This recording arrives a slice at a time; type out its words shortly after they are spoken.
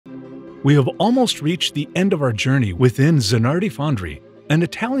We have almost reached the end of our journey within Zanardi Fonderie, an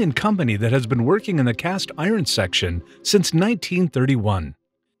Italian company that has been working in the cast iron section since 1931.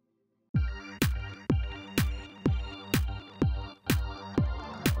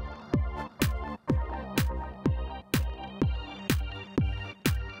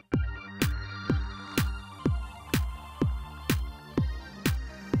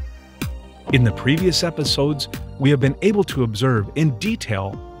 In the previous episodes, we have been able to observe in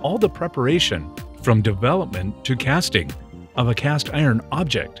detail all the preparation, from development to casting, of a cast iron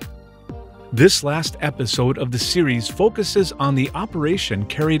object. This last episode of the series focuses on the operation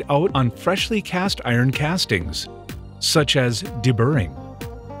carried out on freshly cast iron castings, such as deburring.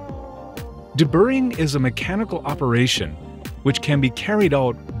 Deburring is a mechanical operation which can be carried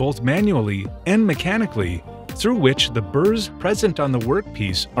out both manually and mechanically, through which the burrs present on the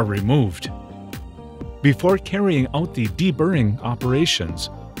workpiece are removed. Before carrying out the deburring operations,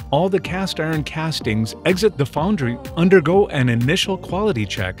 all the cast iron castings exit the foundry, undergo an initial quality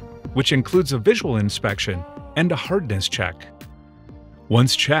check, which includes a visual inspection and a hardness check.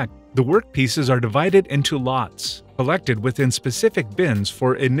 Once checked, the workpieces are divided into lots, collected within specific bins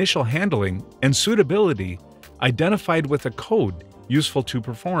for initial handling and suitability, identified with a code useful to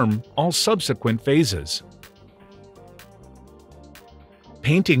perform all subsequent phases.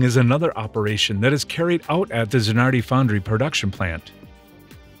 Painting is another operation that is carried out at the Zanardi Fonderie production plant.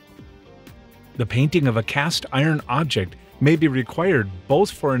 The painting of a cast iron object may be required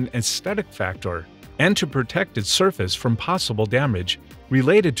both for an aesthetic factor and to protect its surface from possible damage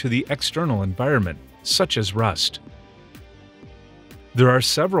related to the external environment, such as rust. There are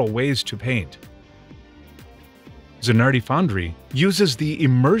several ways to paint. Zanardi Fonderie uses the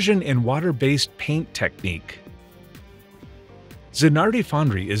immersion in water-based paint technique. Zanardi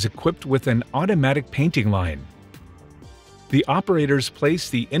Fonderie is equipped with an automatic painting line. The operators place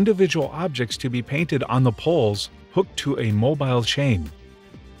the individual objects to be painted on the poles hooked to a mobile chain.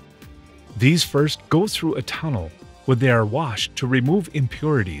 These first go through a tunnel where they are washed to remove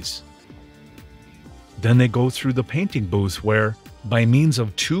impurities. Then they go through the painting booth where, by means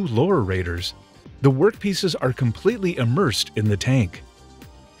of two lower raters, the workpieces are completely immersed in the tank.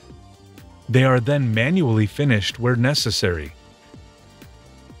 They are then manually finished where necessary.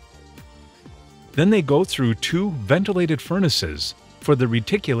 Then they go through two ventilated furnaces for the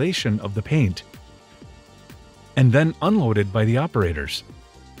reticulation of the paint, and then unloaded by the operators.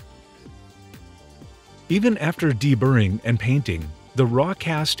 Even after deburring and painting, the raw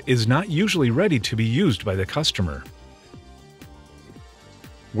cast is not usually ready to be used by the customer.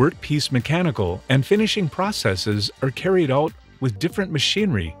 Workpiece mechanical and finishing processes are carried out with different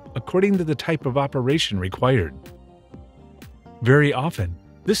machinery according to the type of operation required. Very often,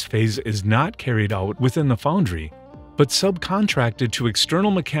 this phase is not carried out within the foundry, but subcontracted to external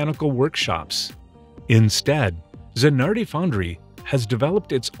mechanical workshops. Instead, Zanardi Fonderie has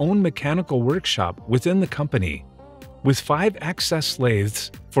developed its own mechanical workshop within the company, with 5 access lathes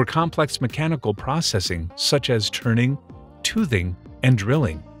for complex mechanical processing such as turning, toothing, and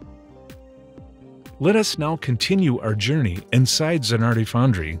drilling. Let us now continue our journey inside Zanardi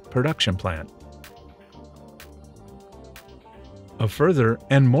Fonderie production plant. A further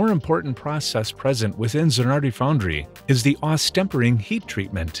and more important process present within Zanardi Fonderie is the austempering heat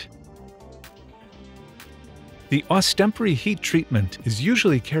treatment. The austempering heat treatment is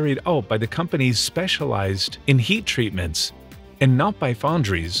usually carried out by the companies specialized in heat treatments and not by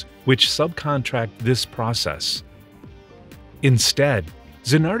foundries which subcontract this process. Instead,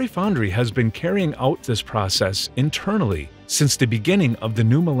 Zanardi Fonderie has been carrying out this process internally since the beginning of the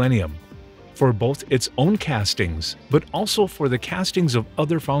new millennium, for both its own castings, but also for the castings of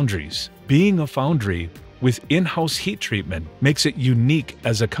other foundries. Being a foundry with in-house heat treatment makes it unique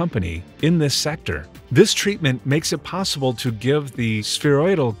as a company in this sector. This treatment makes it possible to give the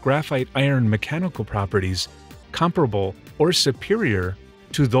spheroidal graphite iron mechanical properties comparable or superior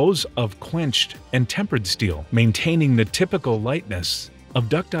to those of quenched and tempered steel, maintaining the typical lightness of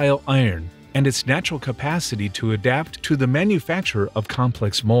ductile iron and its natural capacity to adapt to the manufacture of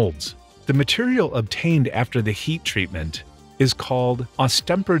complex molds. The material obtained after the heat treatment is called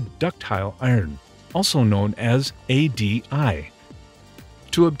austempered ductile iron, also known as ADI.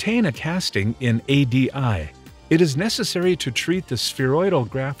 To obtain a casting in ADI, it is necessary to treat the spheroidal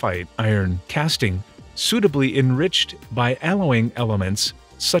graphite iron casting suitably enriched by alloying elements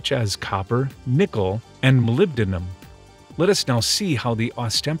such as copper, nickel, and molybdenum. Let us now see how the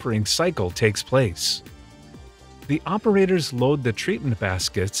austempering cycle takes place. The operators load the treatment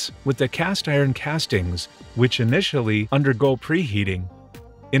baskets with the cast iron castings, which initially undergo preheating,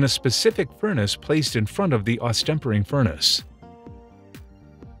 in a specific furnace placed in front of the austempering furnace.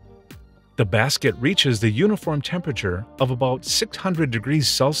 The basket reaches the uniform temperature of about 600 degrees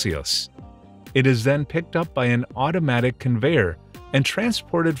Celsius. It is then picked up by an automatic conveyor and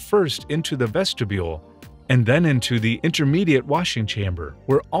transported first into the vestibule and then into the intermediate washing chamber,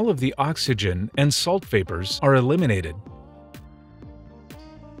 where all of the oxygen and salt vapors are eliminated.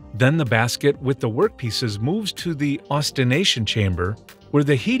 Then the basket with the workpieces moves to the austenation chamber, where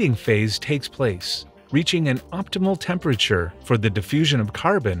the heating phase takes place, reaching an optimal temperature for the diffusion of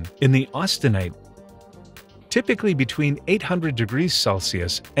carbon in the austenite, typically between 800 degrees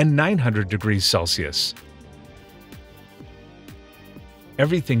Celsius and 900 degrees Celsius.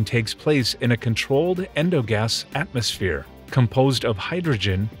 Everything takes place in a controlled endogas atmosphere composed of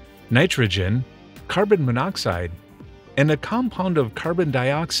hydrogen, nitrogen, carbon monoxide, and a compound of carbon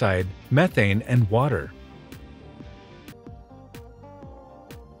dioxide, methane, and water.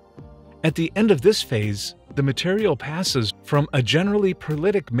 At the end of this phase, the material passes from a generally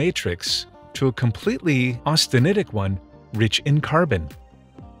perlytic matrix to a completely austenitic one rich in carbon.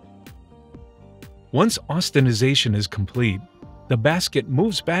 Once austenization is complete, the basket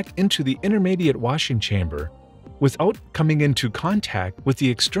moves back into the intermediate washing chamber without coming into contact with the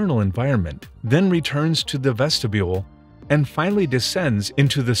external environment, then returns to the vestibule and finally descends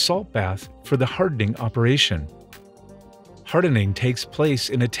into the salt bath for the hardening operation. Hardening takes place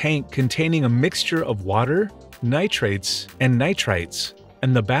in a tank containing a mixture of water, nitrates, and nitrites,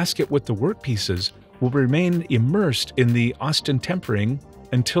 and the basket with the workpieces will remain immersed in the austentempering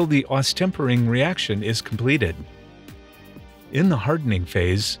until the austempering reaction is completed. In the hardening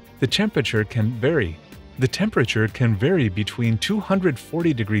phase, the temperature can vary. The temperature can vary between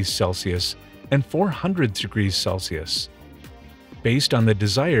 240 degrees Celsius and 400 degrees Celsius, based on the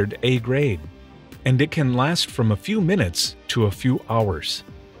desired A grade, and it can last from a few minutes to a few hours.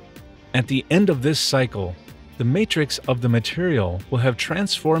 At the end of this cycle, the matrix of the material will have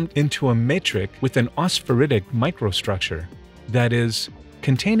transformed into a matrix with an ausphorytic microstructure, that is,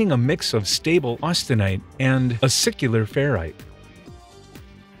 containing a mix of stable austenite and acicular ferrite.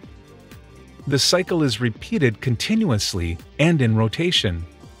 The cycle is repeated continuously and in rotation.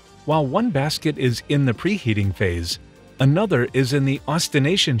 While one basket is in the preheating phase, another is in the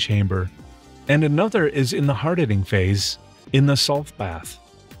austenation chamber, and another is in the hardening phase in the salt bath.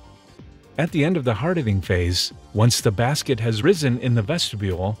 At the end of the hardening phase, once the basket has risen in the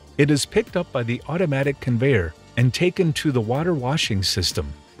vestibule, it is picked up by the automatic conveyor and taken to the water washing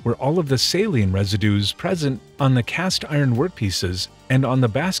system, where all of the saline residues present on the cast iron workpieces and on the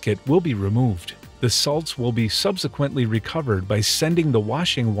basket will be removed. The salts will be subsequently recovered by sending the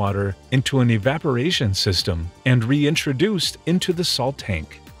washing water into an evaporation system and reintroduced into the salt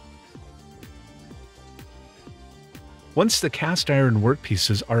tank. Once the cast iron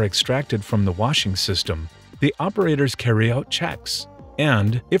workpieces are extracted from the washing system, the operators carry out checks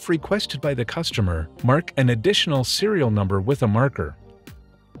and, if requested by the customer, mark an additional serial number with a marker.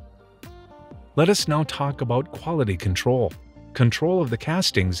 Let us now talk about quality control. Control of the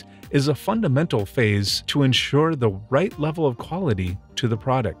castings is a fundamental phase to ensure the right level of quality to the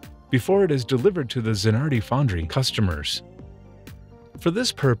product before it is delivered to the Zanardi Fonderie customers. For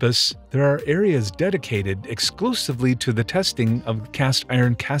this purpose, there are areas dedicated exclusively to the testing of cast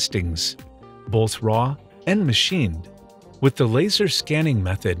iron castings, both raw and machined. With the laser scanning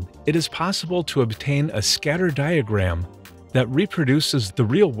method, it is possible to obtain a scatter diagram that reproduces the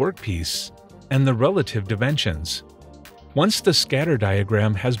real workpiece and the relative dimensions. Once the scatter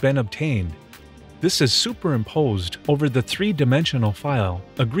diagram has been obtained, this is superimposed over the three-dimensional file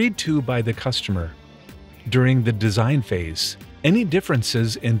agreed to by the customer. During the design phase, any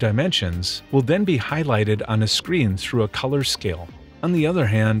differences in dimensions will then be highlighted on a screen through a color scale. On the other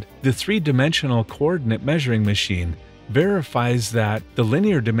hand, the three-dimensional coordinate measuring machine verifies that the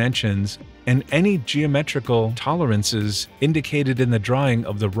linear dimensions and any geometrical tolerances indicated in the drawing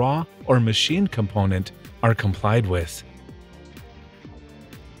of the raw or machined component are complied with.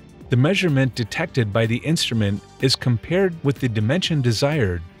 The measurement detected by the instrument is compared with the dimension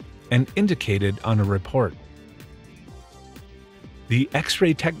desired and indicated on a report. The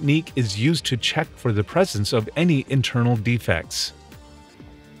X-ray technique is used to check for the presence of any internal defects.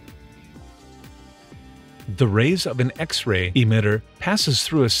 The rays of an X-ray emitter passes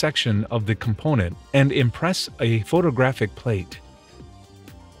through a section of the component and impress a photographic plate.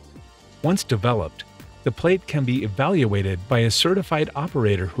 Once developed, the plate can be evaluated by a certified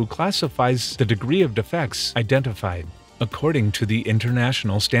operator who classifies the degree of defects identified according to the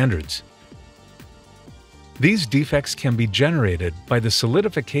international standards. These defects can be generated by the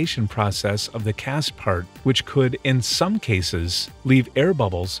solidification process of the cast part, which could, in some cases, leave air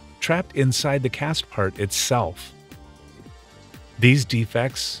bubbles trapped inside the cast part itself. These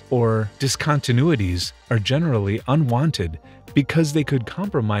defects or discontinuities are generally unwanted because they could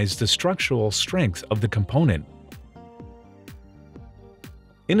compromise the structural strength of the component.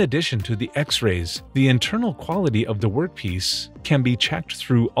 In addition to the X-rays, the internal quality of the workpiece can be checked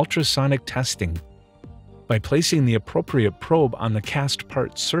through ultrasonic testing. By placing the appropriate probe on the cast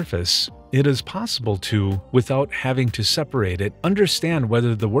part surface, it is possible to, without having to separate it, understand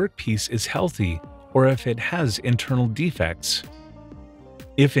whether the workpiece is healthy or if it has internal defects.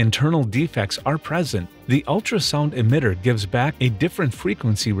 If internal defects are present, the ultrasound emitter gives back a different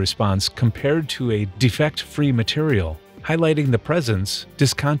frequency response compared to a defect-free material, highlighting the presence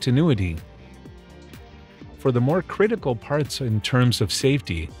discontinuity. For the more critical parts in terms of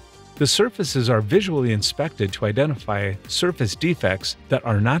safety, the surfaces are visually inspected to identify surface defects that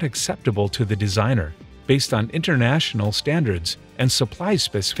are not acceptable to the designer, based on international standards and supply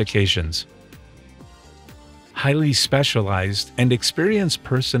specifications. Highly specialized and experienced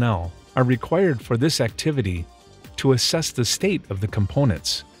personnel are required for this activity to assess the state of the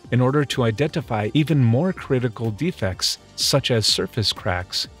components in order to identify even more critical defects such as surface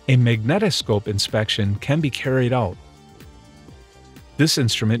cracks. A magnetoscope inspection can be carried out. This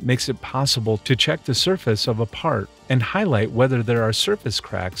instrument makes it possible to check the surface of a part and highlight whether there are surface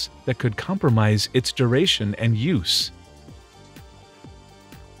cracks that could compromise its duration and use.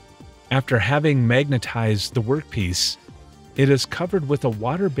 After having magnetized the workpiece, it is covered with a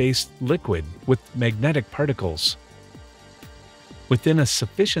water-based liquid with magnetic particles. Within a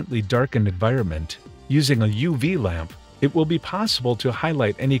sufficiently darkened environment, using a UV lamp, it will be possible to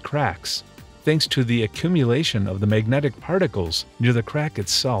highlight any cracks, thanks to the accumulation of the magnetic particles near the crack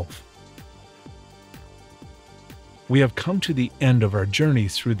itself. We have come to the end of our journey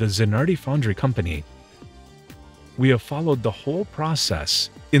through the Zanardi Fonderie company. We have followed the whole process,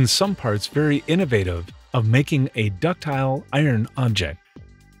 in some parts very innovative, of making a ductile iron object.